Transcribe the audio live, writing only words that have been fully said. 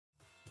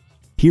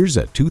Here's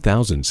a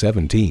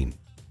 2017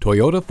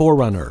 Toyota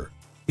 4Runner.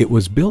 It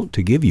was built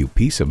to give you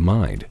peace of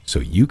mind so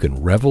you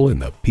can revel in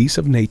the peace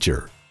of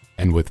nature.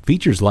 And with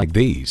features like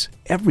these,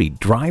 every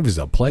drive is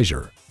a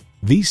pleasure.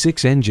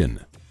 V6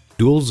 engine,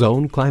 dual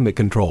zone climate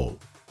control,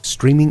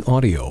 streaming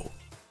audio,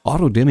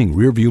 auto dimming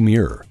rearview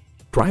mirror,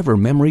 driver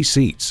memory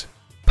seats,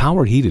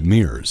 power heated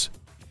mirrors,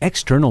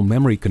 external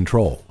memory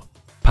control,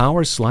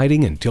 power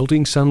sliding and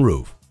tilting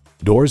sunroof,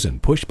 doors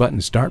and push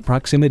button start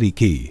proximity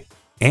key,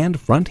 and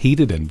front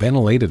heated and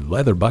ventilated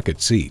leather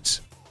bucket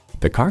seats.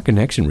 The Car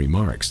Connection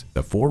remarks,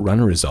 the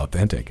 4Runner is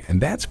authentic, and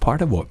that's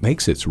part of what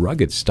makes its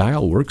rugged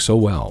style work so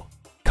well.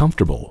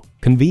 Comfortable,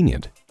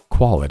 convenient,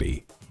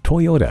 quality.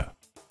 Toyota.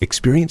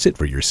 Experience it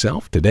for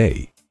yourself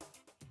today.